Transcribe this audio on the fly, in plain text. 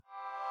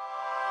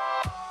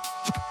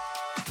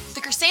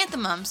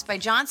Chrysanthemums by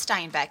John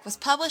Steinbeck was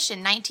published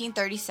in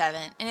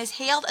 1937 and is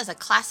hailed as a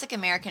classic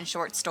American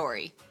short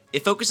story.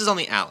 It focuses on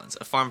the Allens,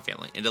 a farm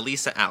family, and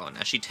Elisa Allen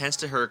as she tends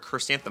to her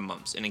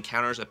chrysanthemums and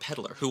encounters a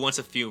peddler who wants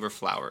a few of her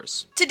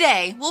flowers.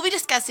 Today, we'll be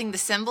discussing the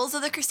symbols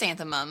of the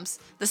chrysanthemums,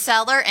 the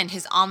seller, and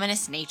his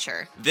ominous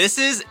nature. This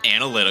is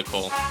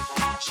Analytical.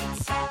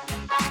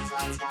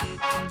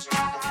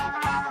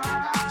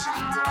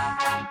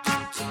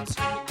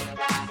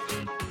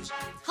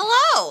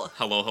 Hello!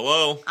 Hello,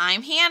 hello.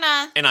 I'm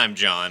Hannah. And I'm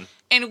John.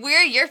 And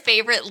we're your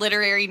favorite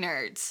literary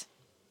nerds.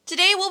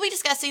 Today we'll be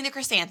discussing the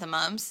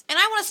chrysanthemums, and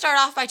I want to start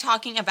off by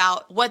talking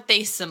about what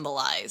they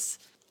symbolize.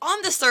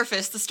 On the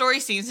surface, the story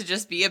seems to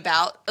just be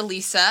about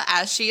Elisa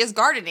as she is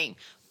gardening,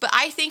 but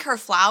I think her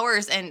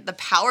flowers and the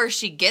power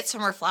she gets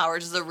from her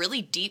flowers is a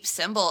really deep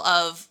symbol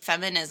of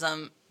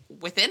feminism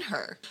within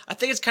her. I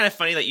think it's kind of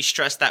funny that you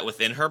stress that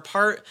within her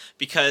part,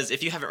 because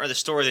if you haven't read the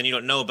story, then you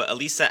don't know, but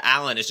Elisa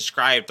Allen is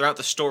described throughout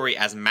the story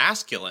as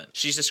masculine.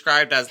 She's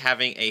described as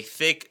having a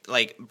thick,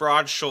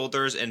 broad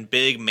shoulders and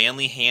big,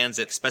 manly hands.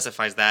 It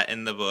specifies that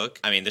in the book.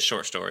 The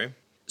short story.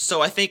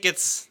 So I think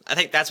that's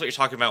what you're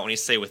talking about when you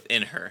say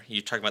within her.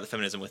 You're talking about the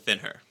feminism within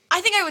her.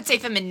 I think I would say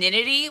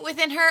femininity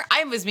within her.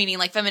 I was meaning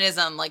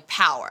feminism,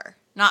 power,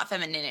 not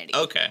femininity.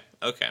 Okay.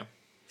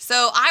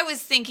 So I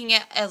was thinking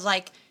it as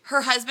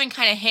her husband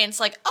kind of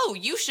hints oh,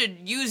 you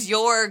should use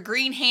your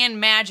green hand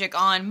magic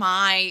on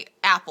my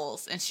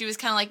apples. And she was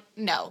kind of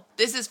no,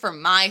 this is for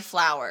my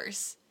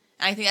flowers.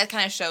 And I think that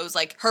kind of shows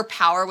her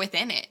power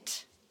within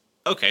it.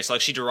 Okay, so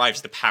she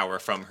derives the power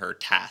from her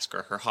task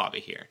or her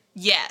hobby here.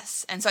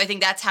 Yes, and so I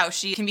think that's how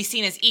she can be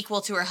seen as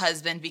equal to her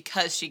husband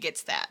because she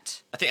gets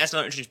that. I think that's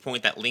another interesting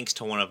point that links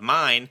to one of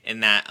mine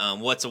in that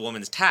what's a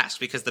woman's task?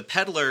 Because the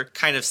peddler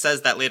kind of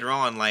says that later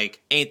on,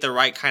 ain't the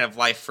right kind of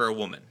life for a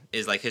woman,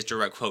 is his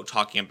direct quote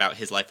talking about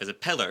his life as a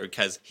peddler,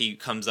 because he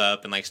comes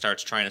up and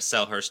starts trying to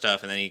sell her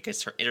stuff, and then he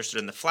gets her interested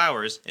in the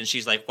flowers, and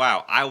she's like,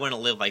 wow, I want to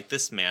live like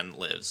this man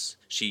lives.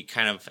 She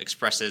kind of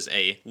expresses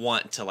a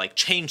want to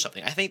change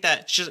something. I think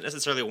that she doesn't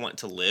necessarily want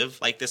to live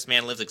like this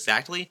man lives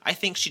exactly. I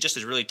think she just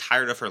is really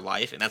tired of her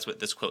life, and that's what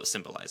this quote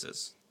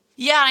symbolizes.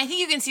 Yeah, and I think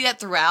you can see that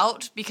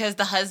throughout, because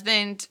the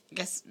husband, I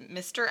guess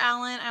Mr.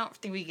 Allen, I don't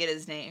think we get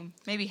his name.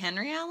 Maybe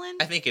Henry Allen?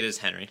 I think it is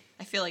Henry.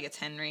 I feel like it's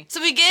Henry.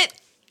 So we get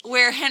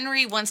where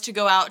Henry wants to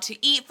go out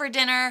to eat for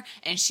dinner,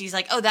 and she's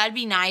like, oh, that'd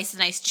be nice, a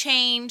nice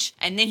change.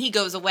 And then he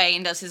goes away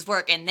and does his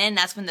work, and then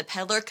that's when the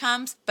peddler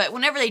comes. But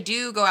whenever they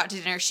do go out to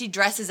dinner, she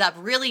dresses up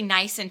really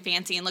nice and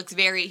fancy and looks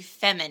very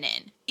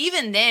feminine.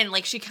 Even then,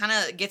 she kind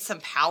of gets some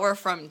power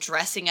from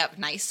dressing up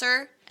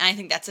nicer. And I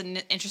think that's an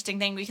interesting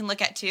thing we can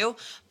look at too.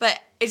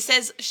 But it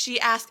says, she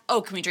asked,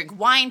 oh, can we drink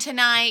wine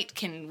tonight?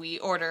 Can we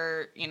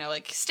order,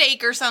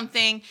 steak or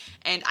something?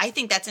 And I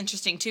think that's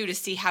interesting too, to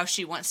see how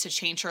she wants to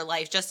change her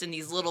life just in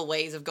these little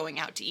ways of going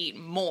out to eat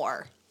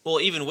more.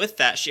 Well, even with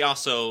that, she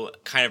also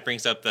kind of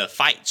brings up the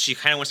fights. She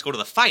kind of wants to go to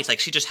the fights.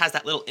 She just has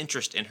that little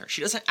interest in her.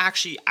 She doesn't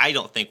actually, I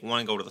don't think,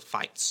 want to go to the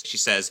fights. She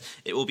says,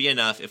 it will be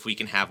enough if we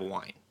can have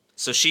wine.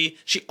 So she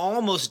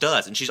almost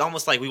does, and she's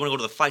almost we want to go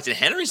to the fights, and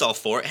Henry's all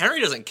for it.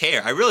 Henry doesn't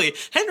care.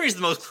 Henry's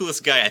the most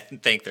clueless guy I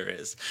think there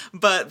is.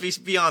 But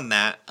beyond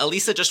that,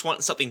 Elisa just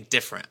wants something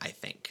different, I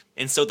think.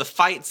 And so the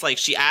fights,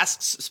 she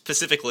asks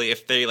specifically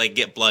if they,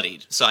 get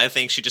bloodied. So I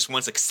think she just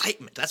wants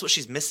excitement. That's what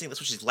she's missing, that's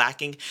what she's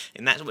lacking,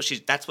 and that's what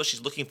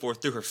she's looking for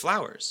through her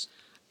flowers.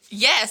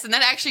 Yes, and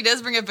that actually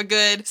does bring up a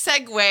good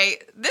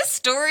segue. This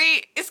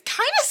story is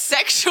kind of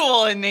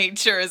sexual in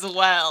nature as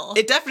well.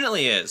 It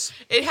definitely is.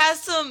 It has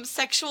some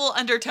sexual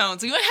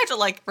undertones. We might have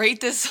to rate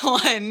this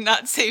one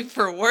not safe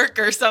for work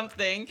or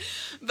something.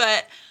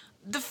 But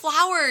the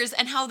flowers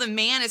and how the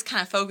man is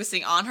kind of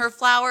focusing on her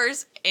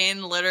flowers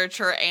in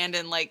literature and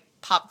in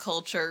pop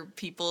culture,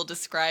 people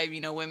describe,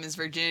 women's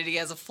virginity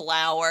as a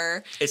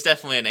flower. It's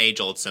definitely an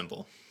age-old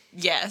symbol.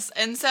 Yes,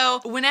 and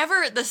so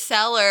whenever the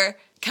seller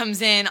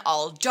comes in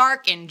all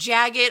dark and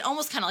jagged,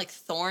 almost kind of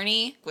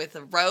thorny with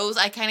a rose.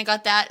 I kind of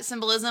got that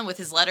symbolism with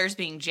his letters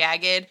being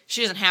jagged.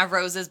 She doesn't have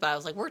roses, but I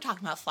was we're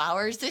talking about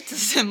flowers. It's a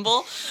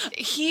symbol.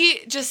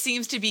 He just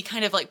seems to be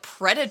kind of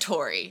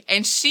predatory,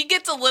 and she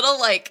gets a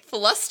little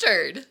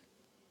flustered.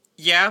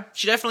 Yeah,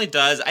 she definitely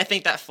does. I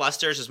think that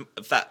flusters is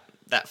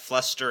that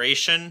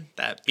flusteration,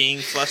 that being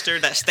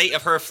flustered, that state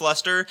of her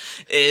fluster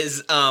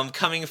is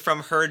coming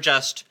from her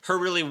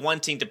really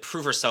wanting to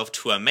prove herself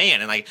to a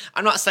man. And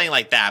I'm not saying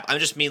that. I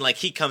just mean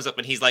he comes up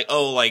and he's I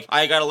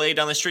got a lady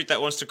down the street that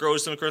wants to grow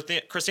some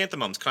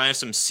chrysanthemums. Can I have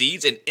some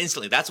seeds? And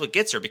instantly that's what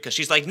gets her, because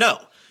she's no,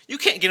 you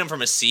can't get them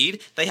from a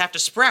seed. They have to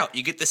sprout.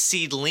 You get the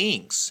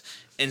seedlings.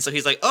 And so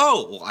he's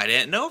oh, well, I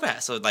didn't know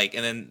that. So, and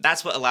then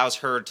that's what allows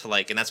her to,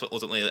 and that's what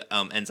ultimately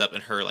ends up in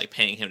her,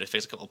 paying him to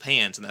fix a couple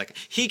pans. And,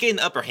 he gained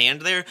the upper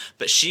hand there,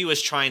 but she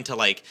was trying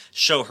to,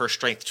 show her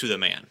strength to the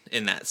man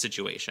in that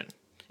situation.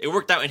 it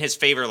worked out in his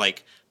favor,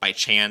 like, by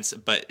chance,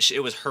 but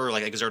it was her,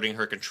 like, exerting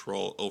her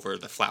control over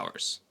the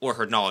flowers, or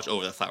her knowledge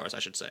over the flowers, I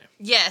should say.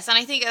 Yes, and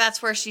I think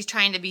that's where she's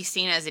trying to be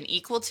seen as an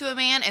equal to a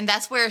man, and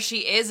that's where she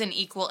is an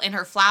equal in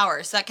her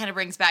flowers. So that kind of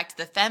brings back to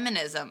the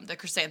feminism the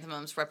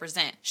chrysanthemums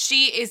represent.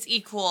 She is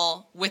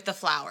equal with the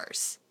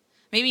flowers.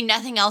 Maybe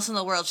nothing else in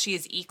the world she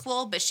is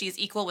equal, but she is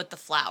equal with the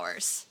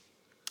flowers.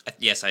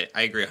 Yes, I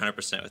agree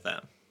 100% with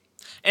that.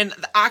 And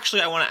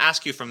actually, I want to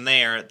ask you from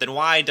there, then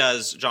why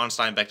does John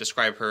Steinbeck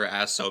describe her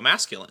as so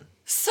masculine?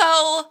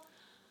 So,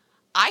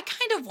 I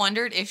kind of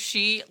wondered if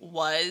she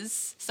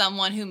was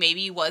someone who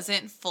maybe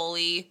wasn't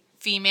fully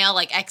female,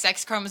 like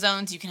XX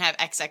chromosomes, you can have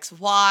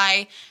XXY.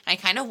 And I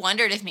kind of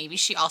wondered if maybe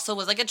she also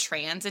was like a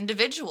trans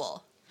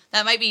individual.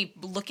 That might be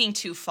looking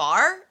too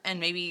far and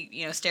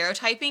maybe,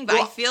 stereotyping, but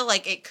I feel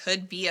like it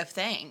could be a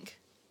thing.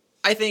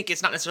 I think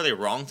it's not necessarily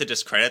wrong to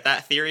discredit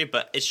that theory,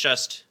 but it's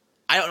just,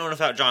 I don't know enough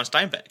about John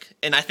Steinbeck.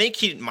 And I think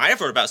he might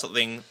have wrote about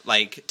something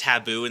like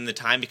taboo in the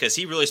time, because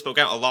he really spoke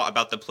out a lot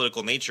about the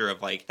political nature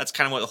of, like, that's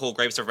kind of what the whole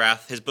Grapes of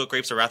Wrath, his book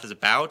Grapes of Wrath is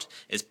about,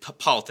 is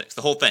politics,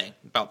 the whole thing,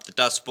 about the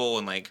Dust Bowl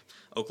and, like,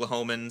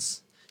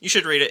 Oklahomans. You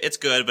should read it, it's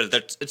good,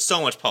 but it's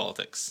so much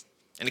politics.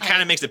 And it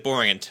kind of makes it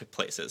boring in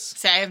places.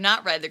 Say, I have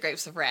not read The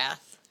Grapes of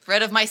Wrath.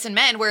 Read of Mice and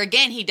Men, where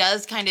again, he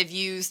does kind of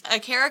use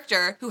a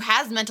character who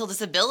has mental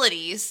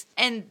disabilities,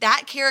 and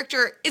that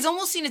character is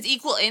almost seen as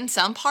equal in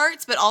some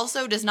parts, but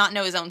also does not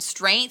know his own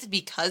strength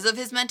because of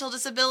his mental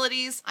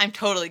disabilities. I'm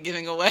totally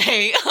giving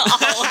away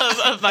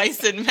all of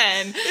Mice and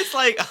Men. It's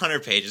like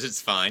 100 pages,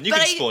 it's fine. You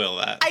can spoil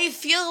that. I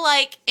feel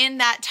like in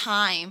that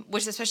time,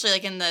 which especially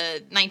like in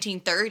the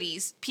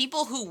 1930s,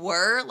 people who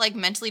were like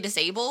mentally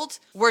disabled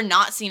were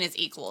not seen as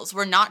equals,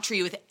 were not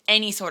treated with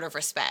any sort of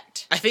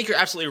respect. I think you're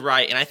absolutely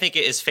right, and I think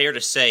it is fair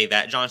to say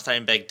that John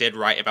Steinbeck did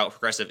write about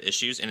progressive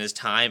issues in his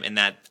time, and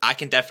that I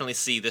can definitely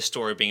see this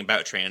story being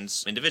about a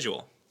trans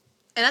individual.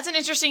 And that's an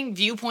interesting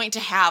viewpoint to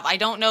have. I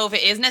don't know if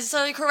it is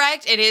necessarily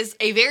correct. It is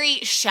a very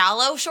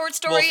shallow short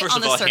story on the surface.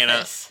 Well, first of all,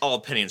 Hannah, all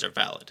opinions are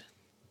valid.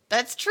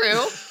 That's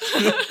true.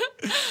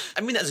 I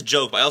mean, that's a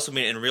joke, but I also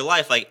mean it in real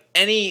life. Like,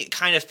 any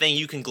kind of thing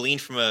you can glean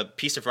from a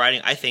piece of writing,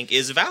 I think,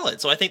 is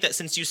valid. So I think that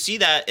since you see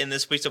that in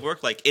this piece of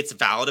work, like, it's a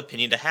valid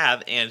opinion to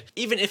have. And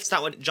even if it's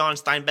not what John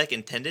Steinbeck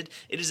intended,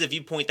 it is a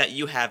viewpoint that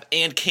you have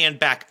and can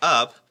back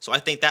up. So I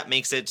think that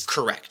makes it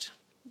correct.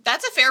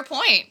 That's a fair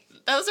point.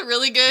 That was a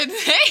really good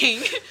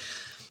thing.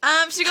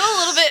 To go a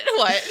little bit,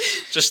 what?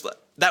 Just,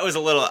 that was a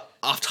little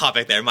off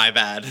topic there, my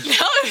bad. No,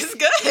 it was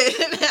good.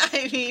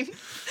 I mean,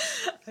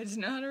 I just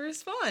know how to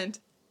respond.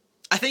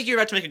 I think you're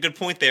about to make a good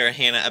point there,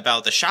 Hannah,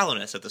 about the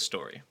shallowness of the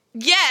story.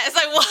 Yes,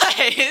 I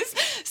was.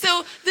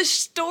 So the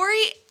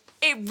story,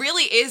 it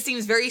really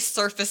seems very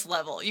surface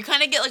level. You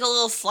kind of get like a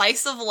little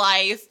slice of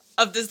life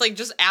of this like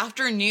just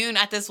afternoon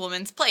at this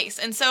woman's place.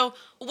 And so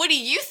what do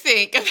you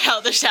think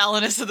about the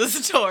shallowness of the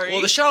story?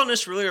 Well, the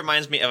shallowness really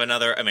reminds me of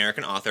another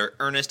American author,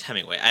 Ernest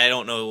Hemingway. I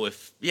don't know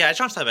if... Yeah,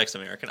 John Steinbeck's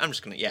American. I'm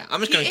just gonna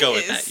go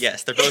with that.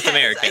 Yes, they're both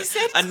American. I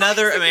said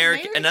Another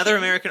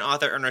American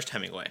author, Ernest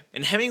Hemingway.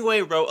 And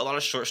Hemingway wrote a lot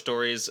of short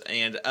stories,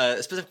 and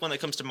a specific one that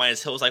comes to mind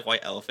is Hills Like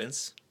White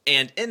Elephants.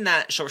 And in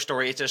that short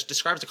story, it just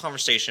describes a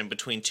conversation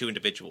between two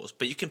individuals,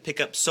 but you can pick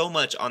up so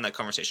much on that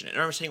conversation. And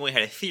Ernest Hemingway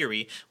had a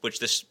theory, which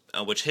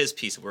his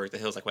piece of work, The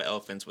Hills Like White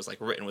Elephants, was like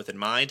written with in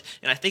mind,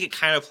 and I think it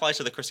kind of applies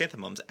to the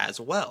chrysanthemums as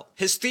well.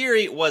 His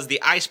theory was the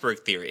iceberg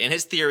theory, and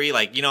his theory,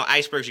 like,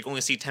 icebergs, you can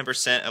only see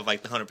 10% of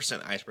like the 100%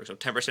 of the iceberg, so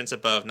 10% is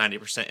above,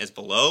 90% is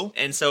below.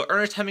 And so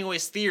Ernest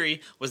Hemingway's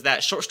theory was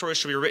that short stories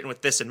should be written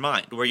with this in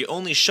mind, where you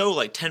only show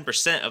like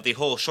 10% of the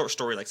whole short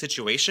story like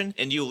situation,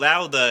 and you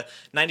allow the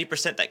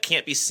 90% that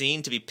can't be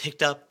seen to be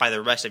picked up by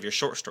the rest of your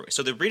short story.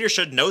 So the reader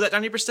should know that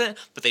 90%,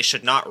 but they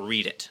should not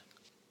read it.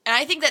 And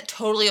I think that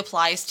totally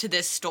applies to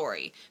this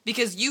story,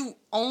 because you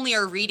only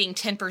are reading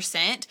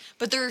 10%,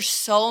 but there's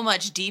so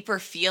much deeper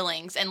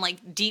feelings and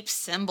like deep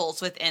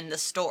symbols within the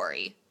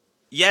story.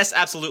 Yes,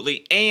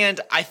 absolutely. And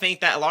I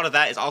think that a lot of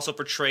that is also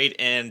portrayed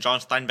in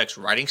John Steinbeck's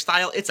writing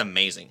style. It's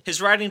amazing. His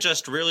writing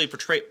just really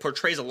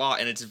portrays a lot,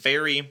 and it's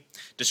very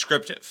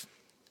descriptive.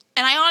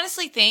 And I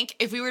honestly think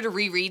if we were to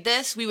reread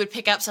this, we would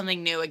pick up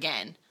something new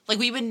again. Like,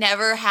 we would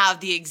never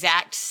have the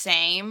exact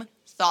same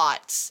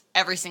thoughts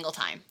every single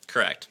time.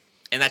 Correct.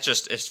 And that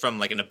just is from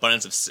like an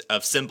abundance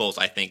of symbols,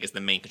 I think, is the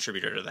main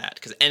contributor to that.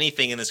 Because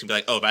anything in this can be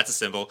like, oh, that's a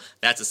symbol,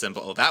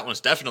 oh, that one's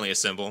definitely a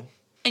symbol.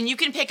 And you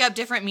can pick up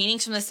different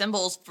meanings from the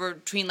symbols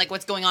between like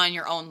what's going on in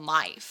your own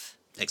life.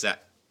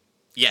 Exactly.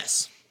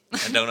 Yes.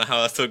 I don't know how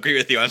else to agree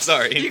with you, I'm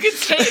sorry. You could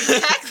say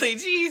exactly,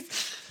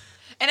 jeez.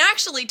 And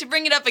actually, to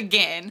bring it up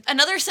again,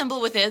 another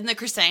symbol within the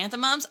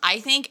chrysanthemums, I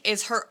think,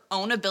 is her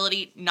own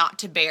ability not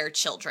to bear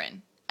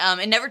children.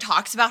 It never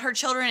talks about her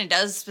children. It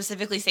does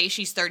specifically say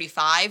she's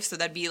 35, so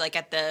that'd be like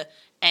at the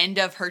end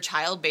of her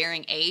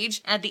childbearing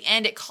age. And at the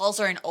end, it calls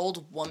her an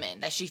old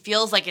woman, that she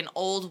feels like an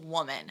old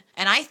woman.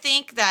 And I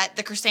think that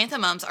the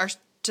chrysanthemums are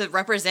to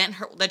represent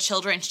the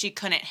children she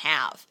couldn't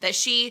have. That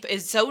she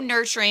is so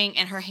nurturing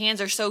and her hands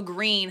are so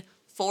green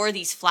for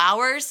these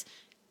flowers,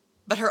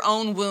 but her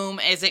own womb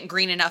isn't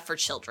green enough for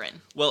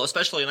children. Well,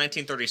 especially in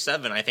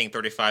 1937, I think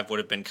 35 would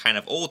have been kind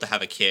of old to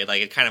have a kid.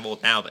 Like, it's kind of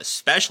old now, but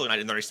especially in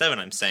 1937,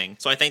 I'm saying.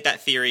 So I think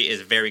that theory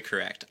is very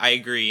correct. I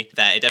agree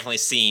that it definitely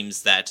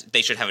seems that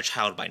they should have a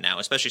child by now,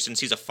 especially since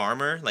he's a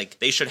farmer. Like,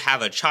 they should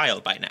have a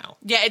child by now.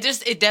 Yeah,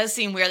 it does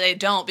seem weird they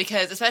don't,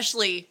 because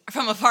especially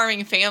from a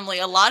farming family,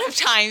 a lot of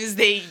times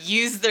they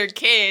use their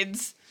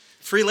kids.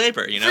 Free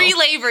labor, you know? Free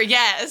labor,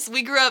 yes.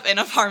 We grew up in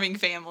a farming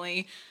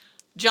family.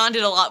 John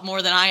did a lot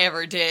more than I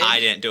ever did.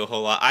 I didn't do a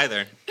whole lot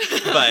either.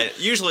 But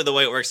usually the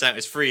way it works out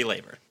is free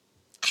labor.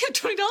 I have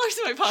 $20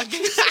 in my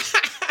pocket.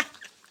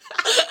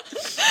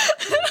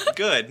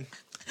 Good.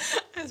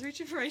 I was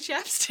reaching for my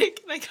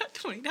chapstick and I got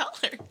 $20.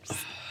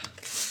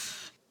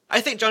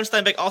 I think John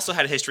Steinbeck also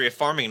had a history of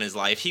farming in his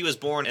life. He was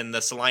born in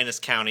the Salinas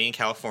County in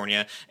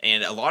California,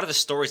 and a lot of the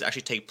stories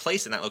actually take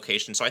place in that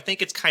location, so I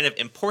think it's kind of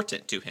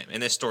important to him.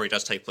 And this story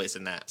does take place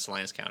in that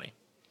Salinas County.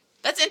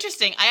 That's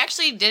interesting. I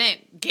actually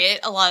didn't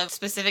get a lot of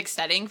specific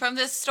setting from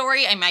this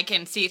story. I mean, I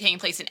can see it taking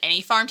place in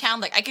any farm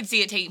town. Like, I could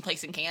see it taking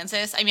place in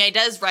Kansas. I mean, it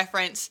does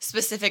reference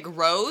specific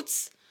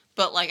roads,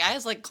 but, like, I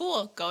was like,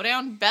 cool, go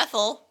down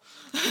Bethel.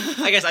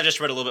 I guess I just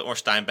read a little bit more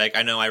Steinbeck.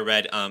 I know I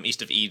read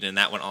East of Eden, and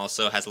that one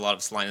also has a lot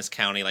of Salinas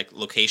County like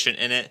location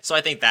in it. So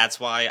I think that's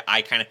why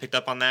I kind of picked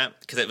up on that,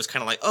 because it was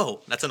kind of like,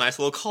 oh, that's a nice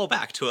little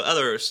callback to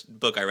another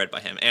book I read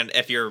by him. And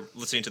if you're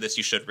listening to this,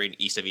 you should read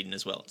East of Eden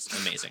as well. It's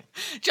amazing.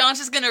 John's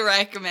just going to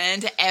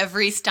recommend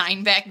every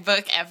Steinbeck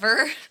book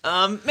ever.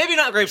 Maybe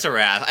not Grapes of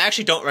Wrath. I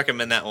actually don't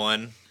recommend that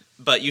one,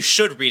 but you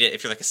should read it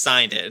if you're like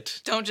assigned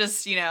it. Don't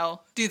just,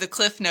 do the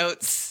Cliff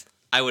Notes.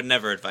 I would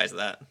never advise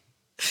that.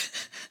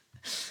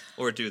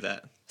 Or do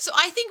that. So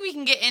I think we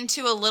can get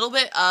into a little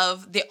bit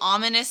of the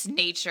ominous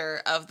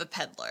nature of the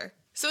peddler.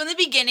 So in the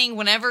beginning,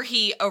 whenever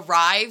he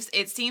arrives,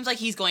 it seems like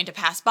he's going to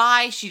pass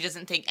by. She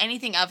doesn't think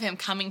anything of him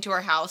coming to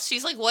her house.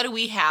 She's like, what do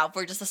we have?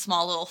 We're just a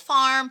small little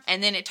farm.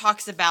 And then it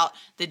talks about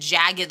the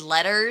jagged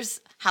letters,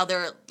 how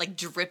they're like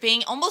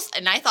dripping almost.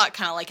 And I thought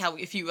kind of like how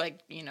if you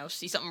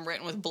see something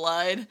written with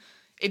blood,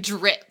 it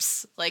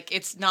drips. Like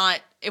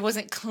it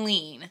wasn't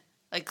clean,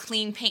 like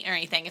clean paint or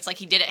anything. It's like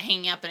he did it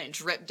hanging up and it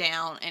dripped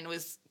down and it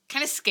was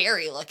kind of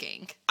scary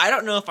looking. I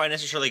don't know if I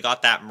necessarily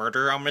got that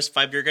murder ominous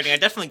vibe you're getting. I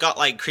definitely got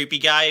like creepy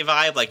guy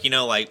vibe, like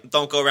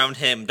don't go around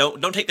him,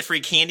 don't take the free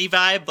candy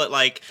vibe, but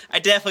like I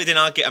definitely did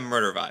not get a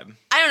murder vibe.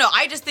 I don't know,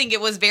 I just think it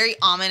was very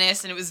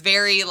ominous and it was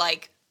very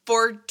like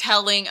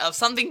foretelling of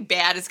something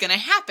bad is gonna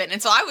happen.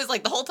 And so I was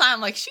like the whole time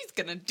like she's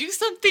gonna do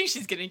something,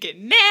 she's gonna get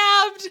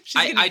nabbed.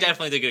 I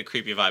definitely did get a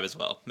creepy vibe as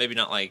well. Maybe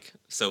not like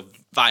so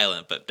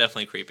violent, but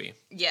definitely creepy.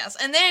 Yes,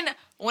 and then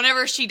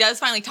whenever she does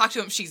finally talk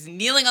to him, she's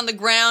kneeling on the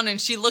ground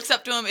and she looks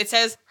up to him. It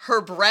says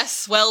her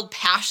breasts swelled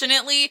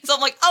passionately. So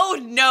I'm like, oh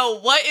no,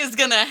 what is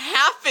gonna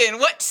happen?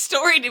 What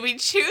story did we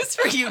choose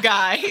for you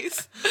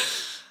guys?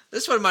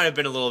 This one might have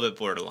been a little bit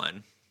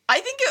borderline. I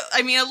think,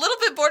 a little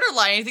bit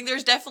borderline. I think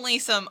there's definitely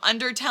some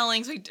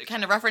undertellings. We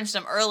kind of referenced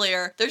them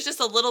earlier. There's just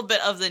a little bit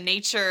of the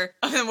nature,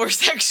 of the more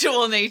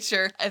sexual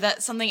nature,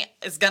 that something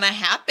is gonna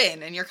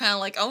happen. And you're kind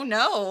of like, oh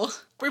no.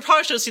 We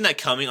probably should have seen that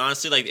coming,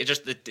 honestly. Like,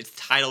 it's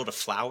titled a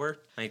flower.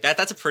 Like,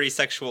 that's a pretty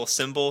sexual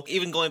symbol.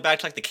 Even going back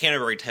to, like, the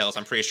Canterbury Tales,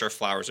 I'm pretty sure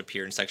flowers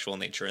appear in sexual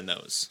nature in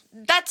those.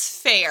 That's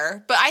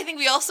fair. But I think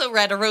we also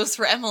read A Rose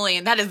for Emily,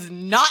 and that is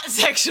not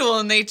sexual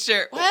in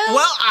nature.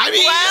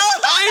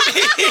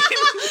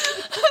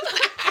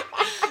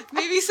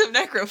 Maybe some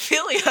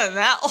necrophilia on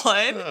that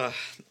one.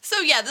 So,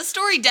 yeah, the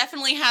story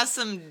definitely has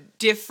some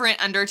different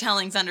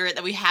undertellings under it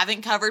that we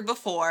haven't covered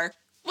before.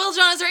 Well,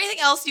 John, is there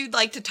anything else you'd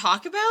like to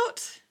talk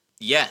about?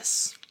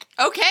 Yes.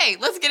 Okay,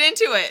 let's get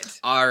into it.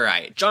 All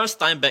right. John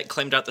Steinbeck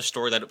claimed out the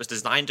story that it was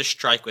designed to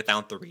strike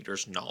without the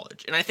reader's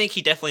knowledge, and I think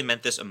he definitely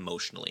meant this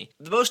emotionally.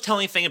 The most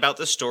telling thing about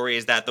this story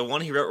is that the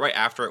one he wrote right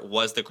after it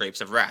was The Grapes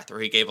of Wrath, where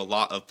he gave a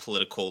lot of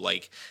political,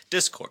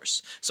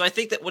 discourse. So I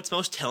think that what's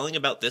most telling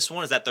about this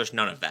one is that there's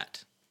none of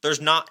that. There's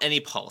not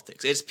any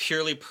politics. It's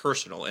purely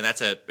personal, and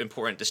that's an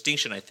important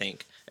distinction, I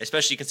think,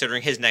 especially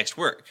considering his next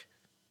work.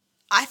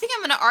 I think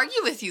I'm going to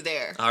argue with you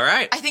there. All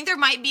right. I think there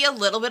might be a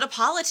little bit of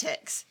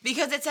politics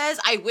because it says,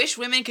 I wish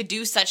women could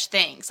do such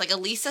things. Like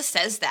Elisa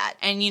says that.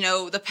 And,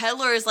 the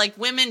peddler is like,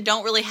 women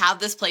don't really have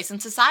this place in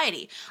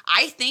society.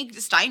 I think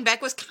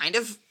Steinbeck was kind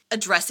of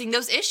addressing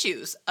those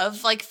issues of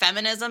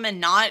feminism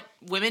and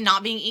women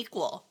not being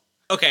equal.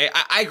 Okay,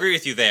 I agree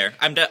with you there.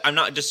 I'm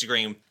not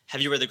disagreeing.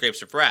 Have you read The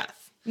Grapes of Wrath?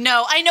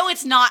 No, I know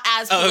it's not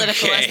as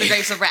political Okay. as The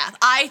Grapes of Wrath.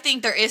 I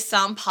think there is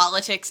some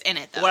politics in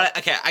it, though. What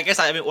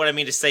I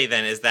mean to say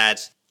then is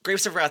that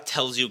Grapes of Wrath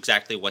tells you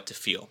exactly what to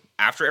feel.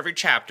 After every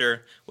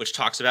chapter, which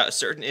talks about a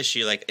certain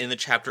issue, like in the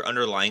chapter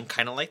underlying,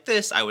 kind of like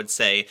this, I would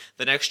say,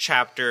 the next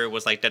chapter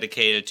was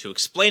dedicated to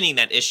explaining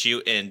that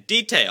issue in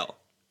detail.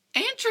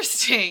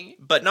 Interesting.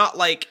 But not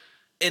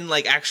in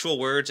actual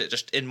words,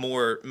 just in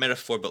more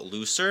metaphor, but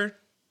looser.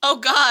 Oh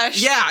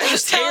gosh. Yeah, it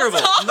was terrible.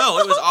 Awful. No,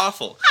 it was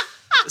awful.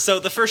 So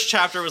the first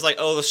chapter was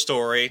the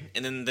story,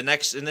 and then the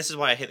next, and this is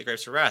why I hate The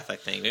Grapes of Wrath, I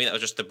think. Maybe that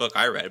was just the book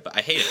I read, but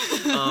I hate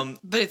it.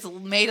 But it's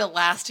made a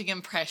lasting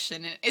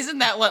impression, and isn't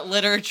that what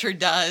literature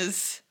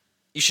does?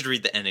 You should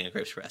read the ending of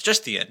Grapes of Wrath.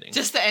 Just the ending.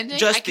 Just the ending?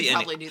 Just I could the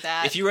ending. probably do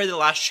that. If you read the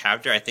last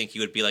chapter, I think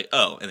you would be like,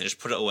 oh, and then just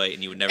put it away,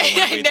 and you would never want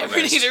to read the rest. I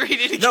never need to read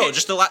it again. No,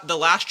 just the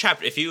last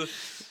chapter. If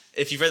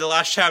you've read the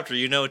last chapter,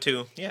 you know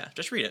to,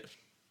 just read it.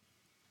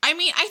 I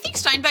mean, I think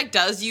Steinbeck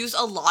does use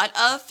a lot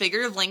of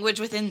figurative language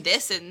within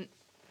this and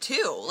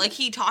too. Like,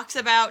 he talks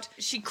about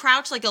she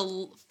crouched like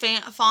a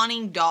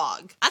fawning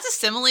dog. That's a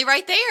simile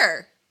right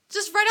there.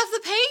 Just right off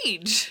the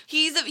page.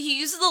 He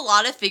uses a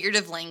lot of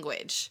figurative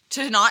language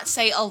to not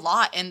say a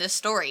lot in this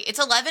story. It's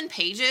 11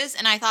 pages,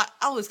 and I thought,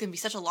 oh, it's going to be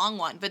such a long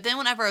one. But then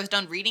whenever I was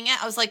done reading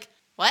it, I was like,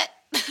 what?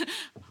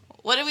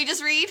 What did we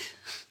just read?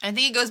 I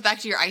think it goes back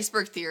to your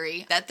iceberg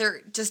theory, that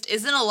there just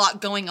isn't a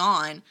lot going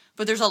on,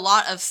 but there's a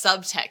lot of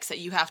subtext that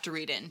you have to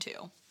read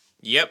into.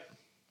 Yep.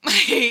 I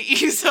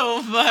hate you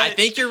so much. I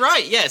think you're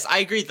right. Yes, I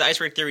agree. The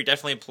iceberg theory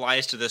definitely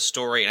applies to this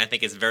story, and I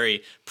think it's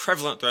very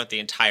prevalent throughout the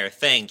entire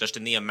thing, just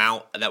in the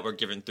amount that we're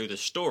given through the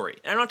story.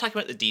 And I'm not talking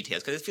about the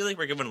details, because I feel like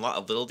we're given a lot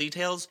of little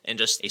details and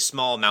just a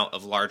small amount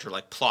of larger,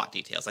 like, plot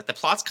details. Like, the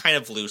plot's kind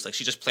of loose. Like,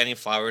 she's just planting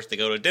flowers to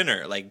go to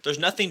dinner. Like, there's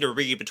nothing to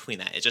read between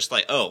that. It's just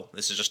like, oh,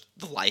 this is just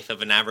the life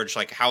of an average,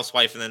 like,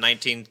 housewife in the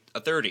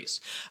 1930s.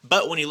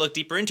 But when you look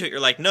deeper into it, you're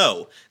like,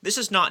 no, this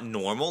is not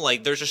normal.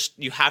 Like, there's just,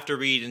 you have to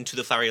read into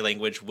the flowery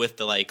language with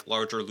the, like,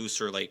 larger,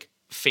 looser, like,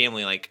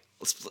 family, like,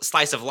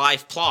 slice of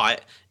life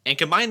plot and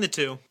combine the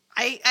two.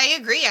 I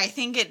agree. I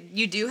think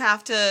you do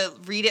have to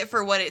read it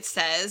for what it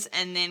says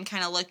and then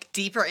kind of look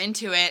deeper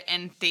into it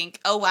and think,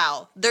 oh,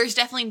 wow, there's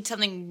definitely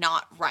something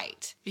not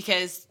right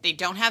because they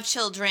don't have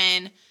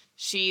children.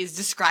 She's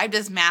described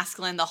as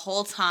masculine the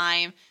whole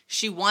time.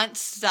 She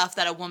wants stuff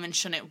that a woman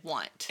shouldn't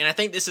want. And I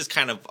think this is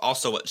kind of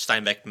also what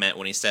Steinbeck meant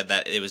when he said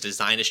that it was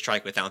designed to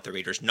strike without the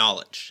reader's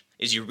knowledge.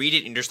 Is you read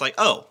it and you're just like,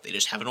 oh, they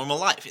just have a normal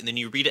life. And then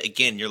you read it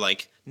again, you're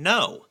like,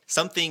 no,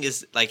 something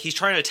is, like, he's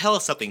trying to tell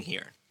us something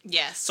here.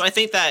 Yes. So I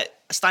think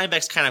that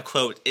Steinbeck's kind of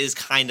quote is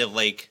kind of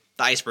like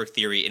the iceberg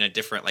theory in a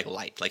different, like,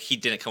 light. Like, he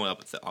didn't come up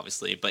with it,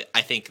 obviously, but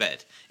I think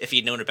that if he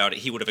had known about it,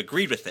 he would have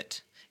agreed with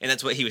it. And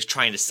that's what he was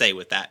trying to say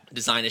with that.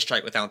 Design is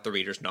strike without the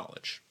reader's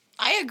knowledge.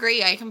 I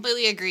agree. I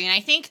completely agree. And I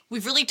think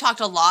we've really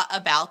talked a lot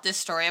about this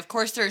story. Of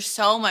course, there's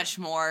so much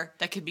more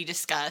that could be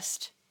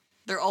discussed.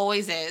 There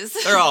always is.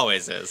 There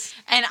always is.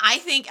 And I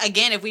think,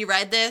 again, if we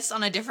read this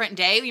on a different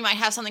day, we might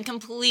have something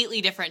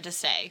completely different to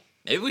say.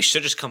 Maybe we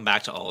should just come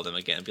back to all of them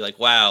again and be like,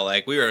 wow,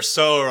 like, we were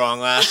so wrong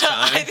last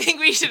time. I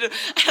think we should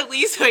at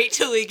least wait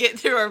till we get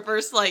through our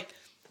first,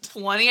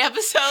 20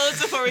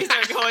 episodes before we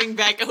start going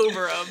back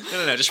over them.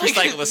 No, just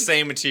recycle the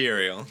same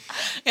material.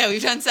 Yeah,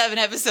 we've done 7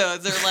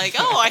 episodes. They're like,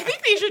 oh, I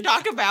think they should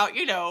talk about,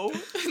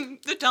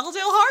 the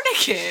Telltale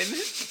Heart again.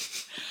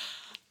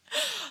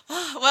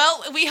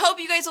 Well, we hope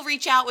you guys will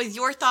reach out with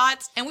your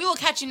thoughts, and we will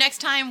catch you next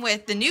time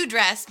with The New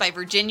Dress by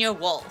Virginia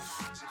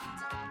Woolf.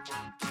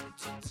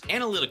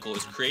 Analytical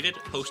is created,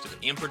 hosted,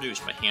 and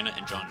produced by Hannah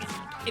and John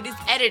Newland. It is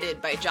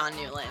edited by John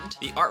Newland.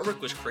 The artwork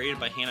was created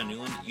by Hannah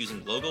Newland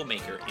using Logo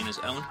Maker and is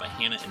owned by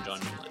Hannah and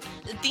John Newland.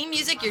 The theme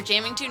music you're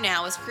jamming to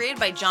now is created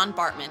by John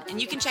Bartman, and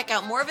you can check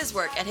out more of his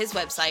work at his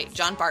website,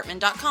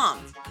 johnbartman.com.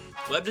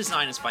 Web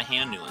design is by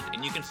Hannah Newland,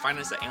 and you can find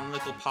us at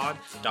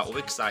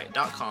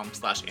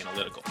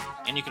analyticalpod.wixsite.com/analytical,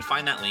 and you can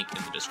find that link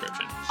in the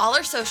description. All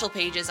our social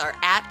pages are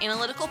at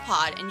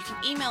analyticalpod, and you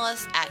can email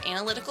us at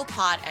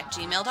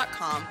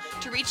analyticalpod@gmail.com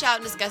to reach out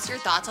and discuss your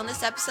thoughts on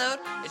this episode,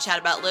 to chat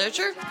about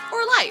literature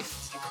or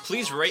life.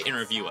 Please rate and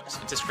review us,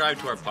 and subscribe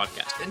to our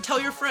podcast, and tell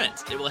your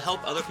friends. It will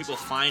help other people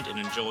find and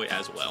enjoy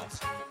as well.